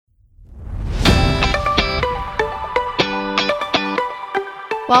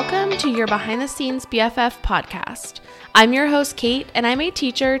Welcome to your Behind the Scenes BFF podcast. I'm your host, Kate, and I'm a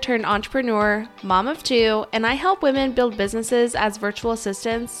teacher turned entrepreneur, mom of two, and I help women build businesses as virtual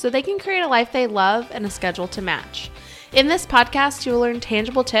assistants so they can create a life they love and a schedule to match. In this podcast, you will learn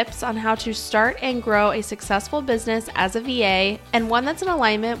tangible tips on how to start and grow a successful business as a VA and one that's in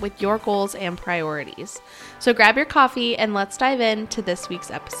alignment with your goals and priorities. So grab your coffee and let's dive into this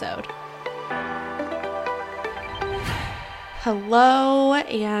week's episode. Hello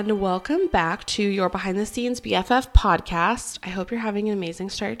and welcome back to your Behind the Scenes BFF podcast. I hope you're having an amazing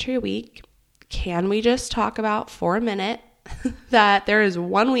start to your week. Can we just talk about for a minute that there is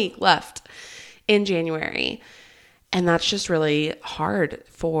 1 week left in January? And that's just really hard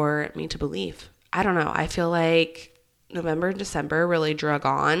for me to believe. I don't know. I feel like November and December really drug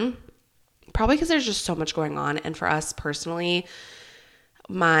on, probably because there's just so much going on. And for us personally,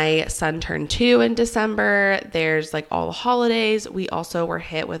 my son turned 2 in December. There's like all the holidays. We also were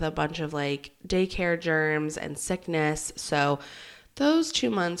hit with a bunch of like daycare germs and sickness. So those 2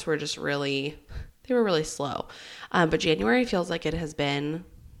 months were just really slow. But January feels like it has been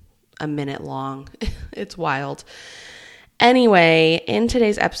a minute long. It's wild. Anyway, in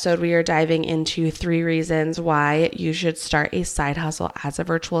today's episode, we are diving into 3 reasons why you should start a side hustle as a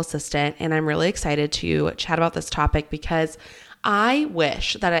virtual assistant. And I'm really excited to chat about this topic because I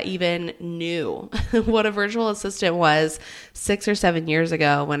wish that I even knew what a virtual assistant was 6 or 7 years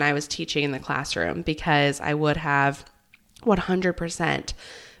ago when I was teaching in the classroom, because I would have 100%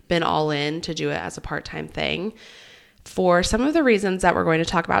 been all in to do it as a part-time thing for some of the reasons that we're going to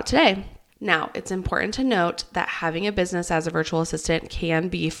talk about today. Now, it's important to note that having a business as a virtual assistant can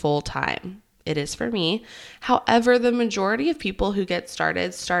be full-time. It is for me. However, the majority of people who get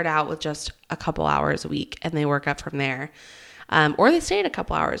started start out with just a couple hours a week and they work up from there. Or they stay at a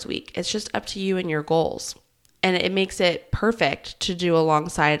couple hours a week. It's just up to you and your goals. And it makes it perfect to do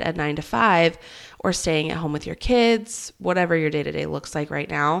alongside a 9 to 5 or staying at home with your kids, whatever your day-to-day looks like right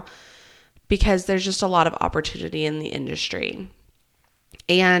now, because there's just a lot of opportunity in the industry.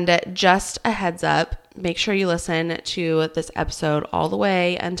 And just a heads up, make sure you listen to this episode all the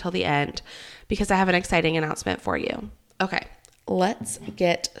way until the end, because I have an exciting announcement for you. Okay, let's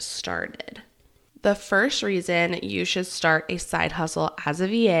get started. The first reason you should start a side hustle as a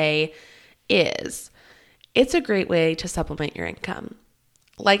VA is it's a great way to supplement your income.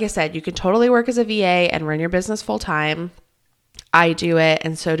 Like I said, you can totally work as a VA and run your business full time. I do it,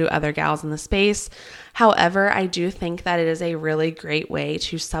 and so do other gals in the space. However, I do think that it is a really great way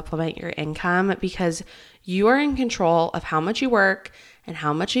to supplement your income because you are in control of how much you work and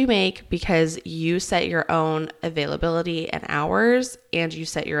how much you make, because you set your own availability and hours and you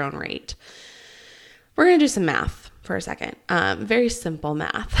set your own rate. We're going to do some math for a second. Very simple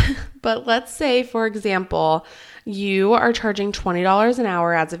math. But let's say, for example, you are charging $20 an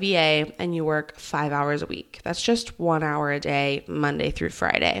hour as a VA and you work 5 hours a week. That's just 1 hour a day, Monday through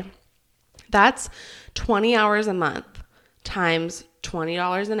Friday. That's 20 hours a month times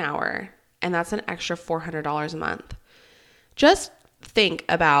 $20 an hour. And that's an extra $400 a month. Just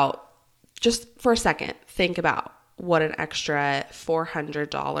for a second, think about what an extra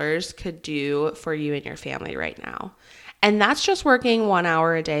 $400 could do for you and your family right now. And that's just working 1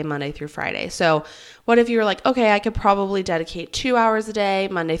 hour a day, Monday through Friday. So what if you were like, okay, I could probably dedicate 2 hours a day,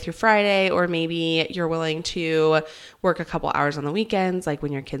 Monday through Friday, or maybe you're willing to work a couple hours on the weekends, like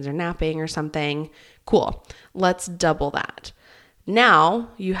when your kids are napping or something. Cool. Let's double that. Now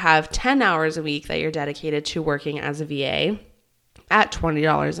you have 10 hours a week that you're dedicated to working as a VA at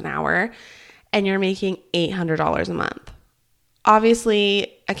 $20 an hour. And you're making $800 a month.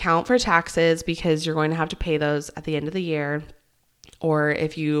 Obviously, account for taxes because you're going to have to pay those at the end of the year. Or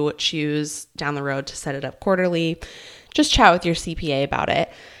if you choose down the road to set it up quarterly, just chat with your CPA about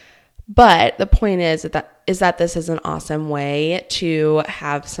it. But the point is that this is an awesome way to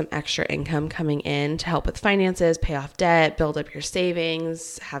have some extra income coming in to help with finances, pay off debt, build up your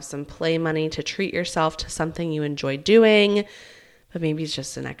savings, have some play money to treat yourself to something you enjoy doing. But maybe it's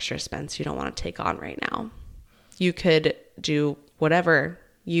just an extra expense you don't want to take on right now. You could do whatever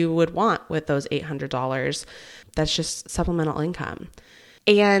you would want with those $800. That's just supplemental income.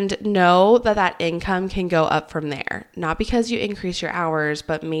 And know that income can go up from there. Not because you increase your hours,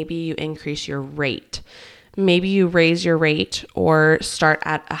 but maybe you increase your rate. Maybe you raise your rate or start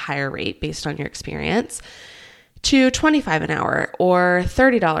at a higher rate based on your experience to $25 an hour or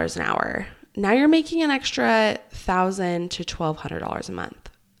 $30 an hour. Now you're making an extra $1,000 to $1,200 a month.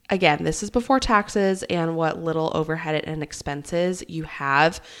 Again, this is before taxes and what little overhead and expenses you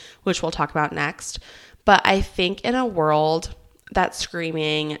have, which we'll talk about next. But I think in a world that's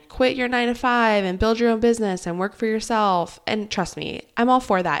screaming, quit your 9 to 5 and build your own business and work for yourself. And trust me, I'm all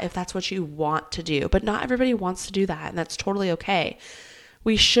for that if that's what you want to do, but not everybody wants to do that, and that's totally okay.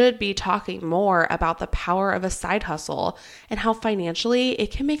 We should be talking more about the power of a side hustle and how financially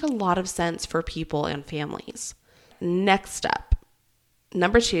it can make a lot of sense for people and families. Next up,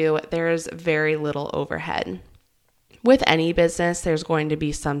 number 2, there's very little overhead. With any business, there's going to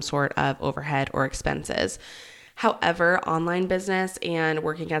be some sort of overhead or expenses. However, online business and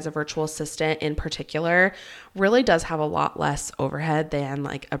working as a virtual assistant in particular really does have a lot less overhead than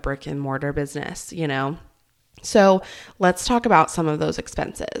like a brick and mortar business, So let's talk about some of those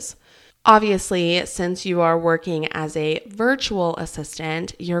expenses. Obviously, since you are working as a virtual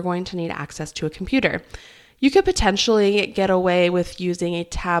assistant, you're going to need access to a computer. You could potentially get away with using a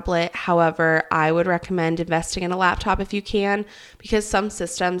tablet. However, I would recommend investing in a laptop if you can, because some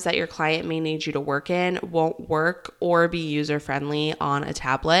systems that your client may need you to work in won't work or be user-friendly on a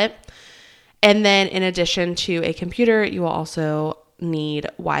tablet. And then in addition to a computer, you will also need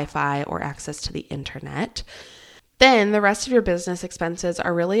Wi-Fi or access to the internet. Then the rest of your business expenses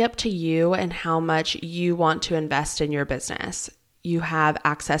are really up to you and how much you want to invest in your business. You have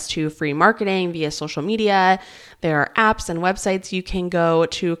access to free marketing via social media. There are apps and websites you can go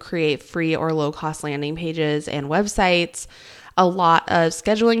to create free or low-cost landing pages and websites. A lot of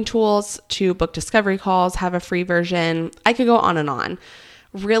scheduling tools to book discovery calls have a free version. I could go on and on.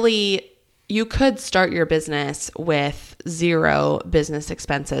 Really, you could start your business with 0 business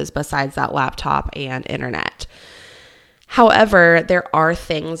expenses besides that laptop and internet. However, there are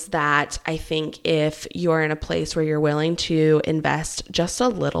things that I think if you're in a place where you're willing to invest just a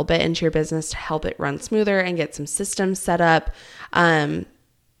little bit into your business to help it run smoother and get some systems set up,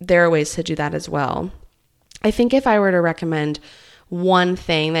 there are ways to do that as well. I think if I were to recommend one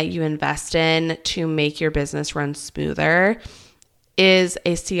thing that you invest in to make your business run smoother is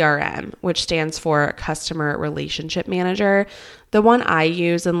a CRM, which stands for Customer Relationship Manager. The one I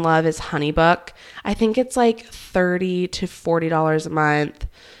use and love is HoneyBook. I think it's like $30 to $40 a month,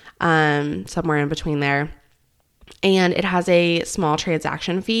 somewhere in between there. And it has a small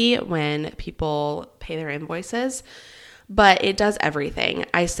transaction fee when people pay their invoices, but it does everything.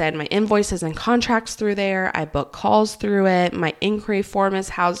 I send my invoices and contracts through there. I book calls through it. My inquiry form is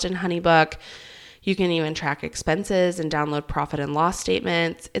housed in HoneyBook. You can even track expenses and download profit and loss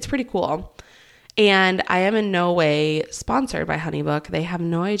statements. It's pretty cool. And I am in no way sponsored by HoneyBook. They have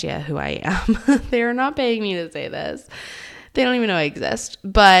no idea who I am. They are not paying me to say this. They don't even know I exist.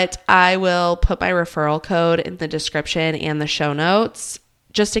 But I will put my referral code in the description and the show notes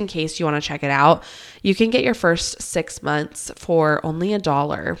just in case you want to check it out. You can get your first 6 months for only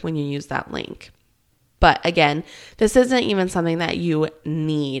 $1 when you use that link. But again, this isn't even something that you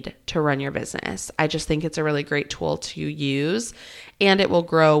need to run your business. I just think it's a really great tool to use, and it will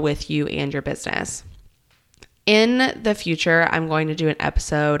grow with you and your business. In the future, I'm going to do an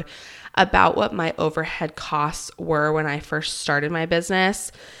episode about what my overhead costs were when I first started my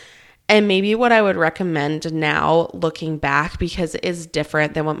business, and maybe what I would recommend now looking back, because it is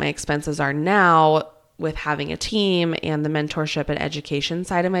different than what my expenses are now with having a team and the mentorship and education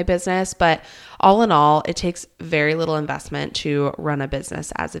side of my business. But all in all, it takes very little investment to run a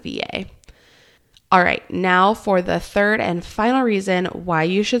business as a VA. All right, now for the third and final reason why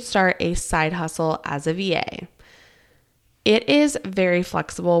you should start a side hustle as a VA. It is very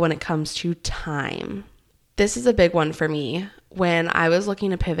flexible when it comes to time. This is a big one for me. When I was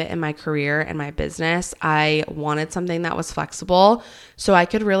looking to pivot in my career and my business, I wanted something that was flexible so I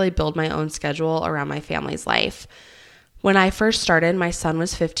could really build my own schedule around my family's life. When I first started, my son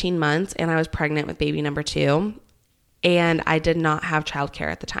was 15 months and I was pregnant with baby number 2, and I did not have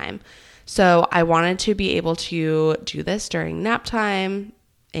childcare at the time. So I wanted to be able to do this during nap time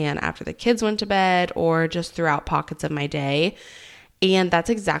and after the kids went to bed, or just throughout pockets of my day. And that's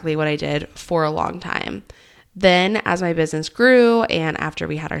exactly what I did for a long time. Then as my business grew and after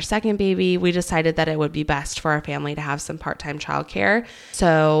we had our second baby, we decided that it would be best for our family to have some part-time childcare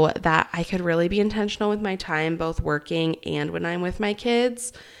so that I could really be intentional with my time, both working and when I'm with my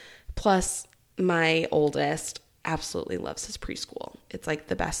kids. Plus, my oldest absolutely loves his preschool. It's like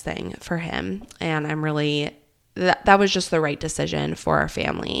the best thing for him. And I'm really, that was just the right decision for our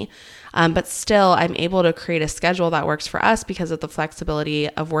family. But still, I'm able to create a schedule that works for us because of the flexibility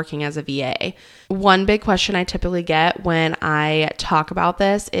of working as a VA. One big question I typically get when I talk about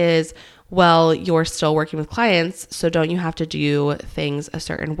this is, well, you're still working with clients, so don't you have to do things a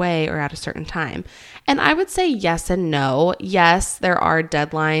certain way or at a certain time? And I would say yes and no. Yes, there are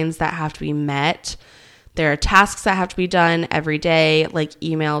deadlines that have to be met. There are tasks that have to be done every day, like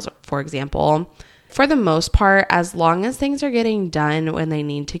emails, for example. For the most part, as long as things are getting done when they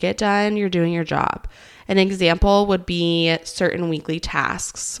need to get done, you're doing your job. An example would be certain weekly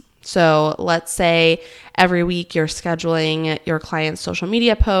tasks. So let's say every week you're scheduling your client's social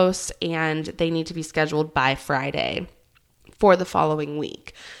media posts and they need to be scheduled by Friday for the following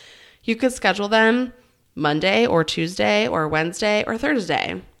week. You could schedule them Monday or Tuesday or Wednesday or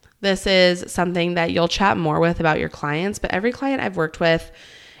Thursday. This is something that you'll chat more with about your clients, but every client I've worked with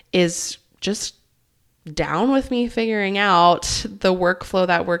is just down with me figuring out the workflow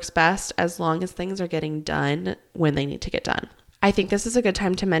that works best as long as things are getting done when they need to get done. I think this is a good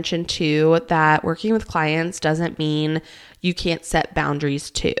time to mention too that working with clients doesn't mean you can't set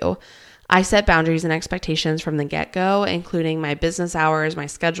boundaries too. I set boundaries and expectations from the get-go, including my business hours, my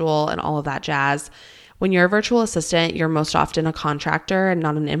schedule, and all of that jazz. When you're a virtual assistant, you're most often a contractor and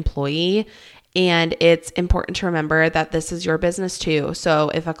not an employee. And it's important to remember that this is your business too.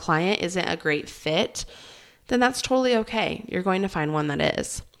 So if a client isn't a great fit, then that's totally okay. You're going to find one that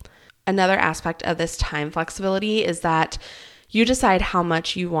is. Another aspect of this time flexibility is that you decide how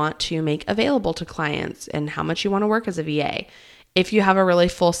much you want to make available to clients and how much you want to work as a VA. If you have a really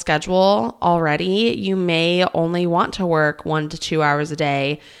full schedule already, you may only want to work 1 to 2 hours a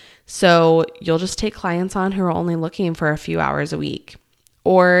day. So you'll just take clients on who are only looking for a few hours a week.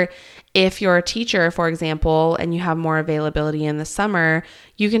 Or if you're a teacher, for example, and you have more availability in the summer,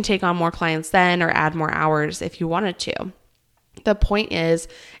 you can take on more clients then or add more hours if you wanted to. The point is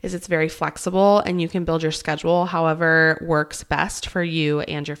it's very flexible and you can build your schedule however works best for you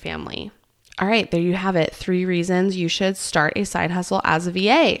and your family. All right, there you have it. 3 reasons you should start a side hustle as a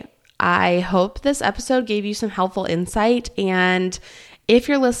VA. I hope this episode gave you some helpful insight. And if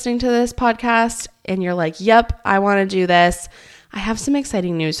you're listening to this podcast and you're like, yep, I want to do this, I have some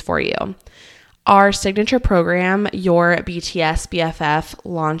exciting news for you. Our signature program, Your BTS BFF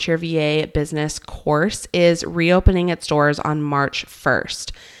Launch Your VA Business course, is reopening its doors on March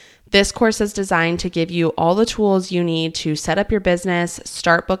 1st. This course is designed to give you all the tools you need to set up your business,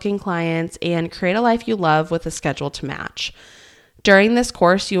 start booking clients, and create a life you love with a schedule to match. During this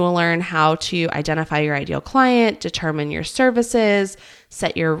course, you will learn how to identify your ideal client, determine your services,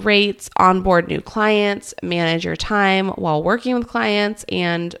 set your rates, onboard new clients, manage your time while working with clients,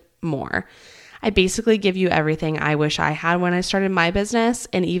 and more. I basically give you everything I wish I had when I started my business,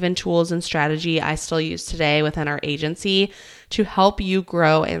 and even tools and strategy I still use today within our agency to help you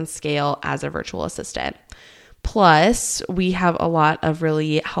grow and scale as a virtual assistant. Plus, we have a lot of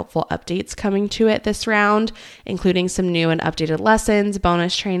really helpful updates coming to it this round, including some new and updated lessons,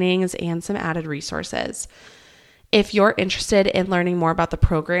 bonus trainings, and some added resources. If you're interested in learning more about the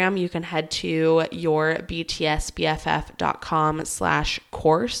program, you can head to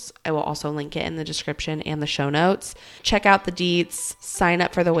yourbtsbff.com/course. I will also link it in the description and the show notes. Check out the deets, sign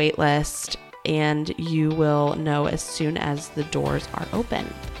up for the wait list, and you will know as soon as the doors are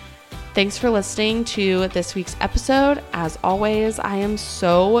open. Thanks for listening to this week's episode. As always, I am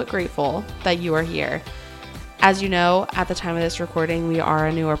so grateful that you are here. As you know, at the time of this recording, we are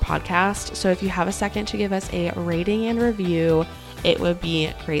a newer podcast. So if you have a second to give us a rating and review, it would be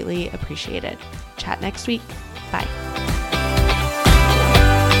greatly appreciated. Chat next week. Bye.